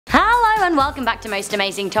and welcome back to Most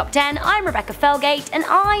Amazing Top 10. I'm Rebecca Felgate and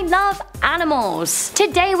I love animals.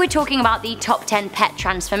 Today we're talking about the top 10 pet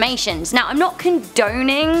transformations. Now I'm not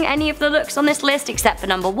condoning any of the looks on this list except for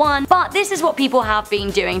number 1, but this is what people have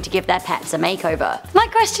been doing to give their pets a makeover. My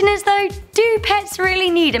question is though, do pets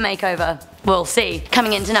really need a makeover? We'll see.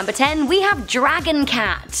 Coming into number 10, we have Dragon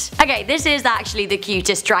Cat. Okay, this is actually the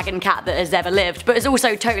cutest dragon cat that has ever lived, but is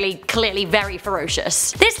also clearly very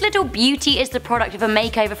ferocious. This little beauty is the product of a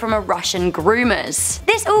makeover from a Russian groomers.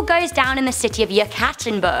 This all goes down in the city of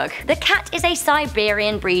Yekaterinburg. The cat is a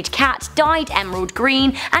Siberian breed cat, dyed emerald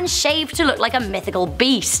green and shaved to look like a mythical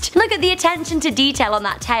beast. Look at the attention to detail on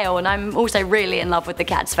that tail, and I'm also really in love with the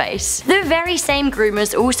cat's face. The very same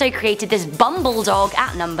groomers also created this Bumble dog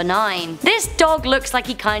at number 9. This dog looks like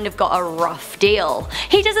he kind of got a rough deal.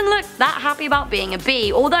 He doesn't look that happy about being a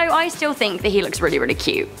bee, although I still think that he looks really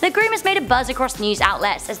cute. The groomers made a buzz across news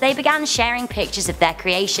outlets as they began sharing pictures of their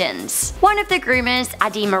creations. One of the groomers,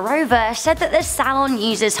 Adi Morova, said that the salon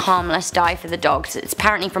uses harmless dye for the dogs. It's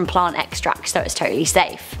apparently from plant extract, so it's totally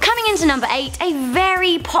safe. Coming into number 8, a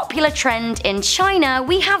very popular trend in China,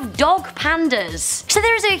 we have dog pandas. So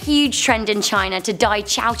there is a huge trend in China to dye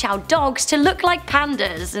Chow Chow dogs to look like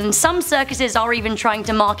pandas, and some circuses are even trying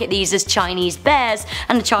to market these as Chinese bears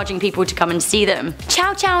and are charging people to come and see them.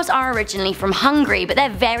 Chow Chows are originally from Hungary, but they're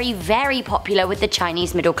very popular with the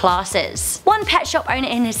Chinese middle classes. One pet shop owner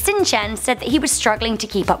in Shenzhen said that he was struggling to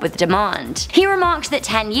keep up with the demand. He remarked that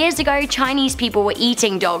 10 years ago Chinese people were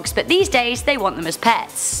eating dogs, but these days they want them as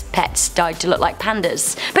pets. Pets dyed to look like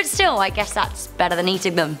pandas. But still, I guess that's better than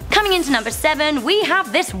eating them. Coming into number 7, we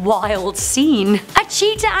have this wild scene. A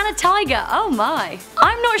cheetah and a tiger, oh my.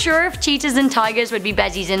 I'm not sure if cheetahs and tigers would be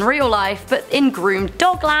besties in real life, but in groomed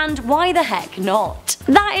dogland, why the heck not?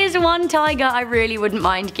 That is one tiger I really wouldn't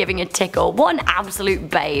mind giving a tickle. What an absolute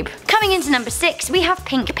babe. Coming into number 6, we have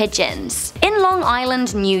pink pigeons. In Long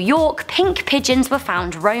Island, New York, pink pigeons were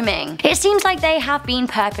found roaming. It seems like they have been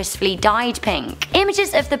purposefully dyed pink.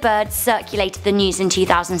 Images of the birds circulated the news in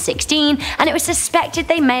 2016, and it was suspected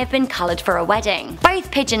they may have been coloured for a wedding. Both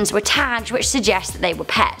pigeons were tagged, which suggests that they were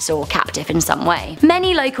pets or captive in some way.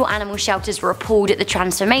 Many local animal shelters were appalled at the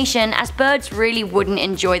transformation, as birds really wouldn't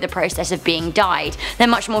enjoy the process of being dyed. They're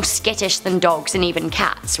much more skittish than dogs and even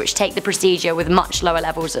cats, which take the procedure with much lower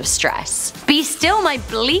levels of stress. Be still my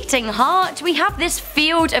bleating heart, we have this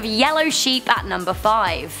field of yellow sheep at number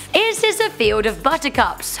 5. Is this a field of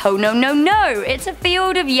buttercups? Oh no, it's a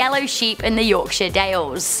field of yellow sheep in the Yorkshire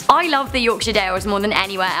Dales. I love the Yorkshire Dales more than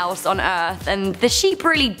anywhere else on earth, and the sheep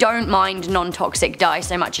really don't mind non-toxic dye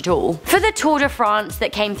so much at all. For the Tour de France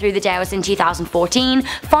that came through the Dales in 2014,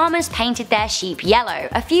 farmers painted their sheep yellow.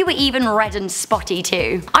 A few were even red and spotty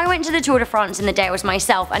too. I went to the Tour de France in the Dales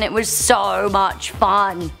myself and it was so much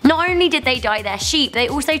fun. Not only did they dye their sheep, they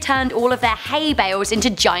also turned all of their hay bales into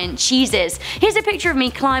giant cheeses. Here's a picture of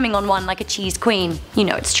me climbing on one like a cheese queen. You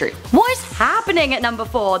know it's true. What is happening at number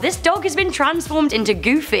 4? This dog has been transformed into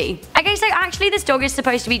Goofy. Okay, so actually this dog is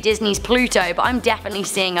supposed to be Disney's Pluto, but I'm definitely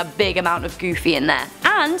seeing a big amount of Goofy in there.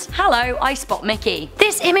 And, hello, I spot Mickey.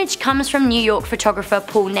 This image comes from New York photographer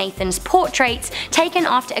Paul Nathan's portraits taken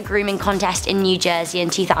after a grooming contest in New Jersey in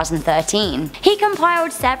 2013. He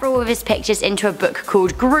compiled several of his pictures into a book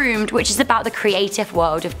called Groomed, which is about the creative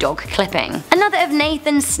world of dog clipping. Another of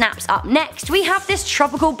Nathan's snaps up next, we have this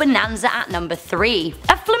tropical bonanza at number 3.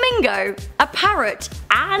 A flamingo, a parrot,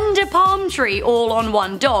 and a palm tree all on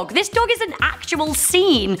one dog. This dog is an actual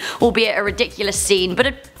scene, albeit a ridiculous scene, but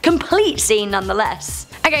a complete scene nonetheless.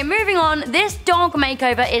 Okay, moving on, this dog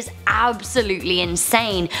makeover is absolutely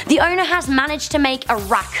insane. The owner has managed to make a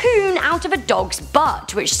raccoon out of a dog's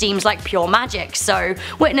butt, which seems like pure magic, so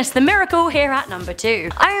witness the miracle here at number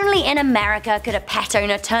 2. Only in America could a pet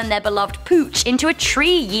owner turn their beloved pooch into a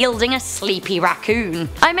tree yielding a sleepy raccoon.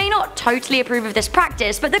 I may not totally approve of this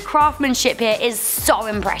practice, but the craftsmanship here is so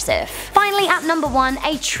impressive. Finally, at number 1,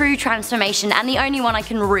 a true transformation, and the only one I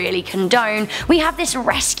can really condone, we have this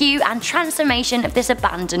rescue and transformation of this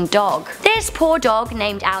abandoned dog. This poor dog,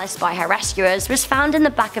 named Alice by her rescuers, was found in the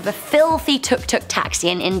back of a filthy tuk-tuk taxi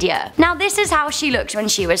in India. Now this is how she looked when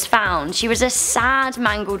she was found. She was a sad,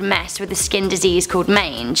 mangled mess with a skin disease called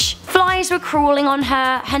mange. Flies were crawling on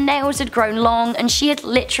her, her nails had grown long, and she had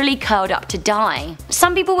literally curled up to die.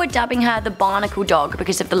 Some people were dubbing her the barnacle dog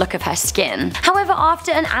because of the look of her skin. However,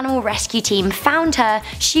 after an animal rescue team found her,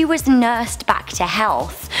 she was nursed back to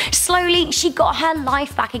health. Slowly, she got her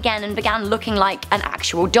life back again and began looking like an actual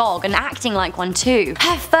actual dog and acting like one too.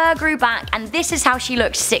 Her fur grew back and this is how she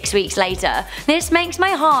looked 6 weeks later. This makes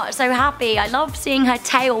my heart so happy. I love seeing her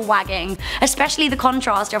tail wagging, especially the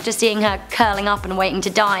contrast after seeing her curling up and waiting to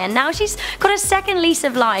die, and now she's got a second lease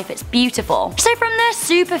of life. It's beautiful. So from the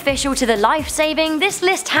superficial to the life-saving, this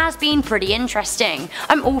list has been pretty interesting.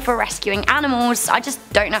 I'm all for rescuing animals, I just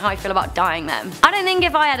don't know how I feel about dyeing them. I don't think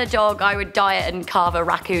if I had a dog I would dye it and carve a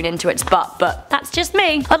raccoon into its butt, but that's just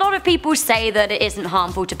me. A lot of people say that it isn't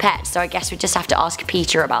harmful to pets, so I guess we just have to ask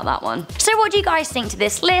Peter about that one. So what do you guys think to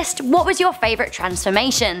this list? What was your favourite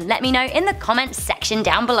transformation? Let me know in the comments section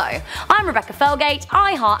down below. I'm Rebecca Felgate,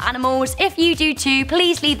 I heart animals. If you do too,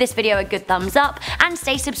 please leave this video a good thumbs up and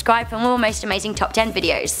stay subscribed for more most amazing top 10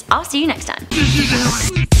 videos. I'll see you next time.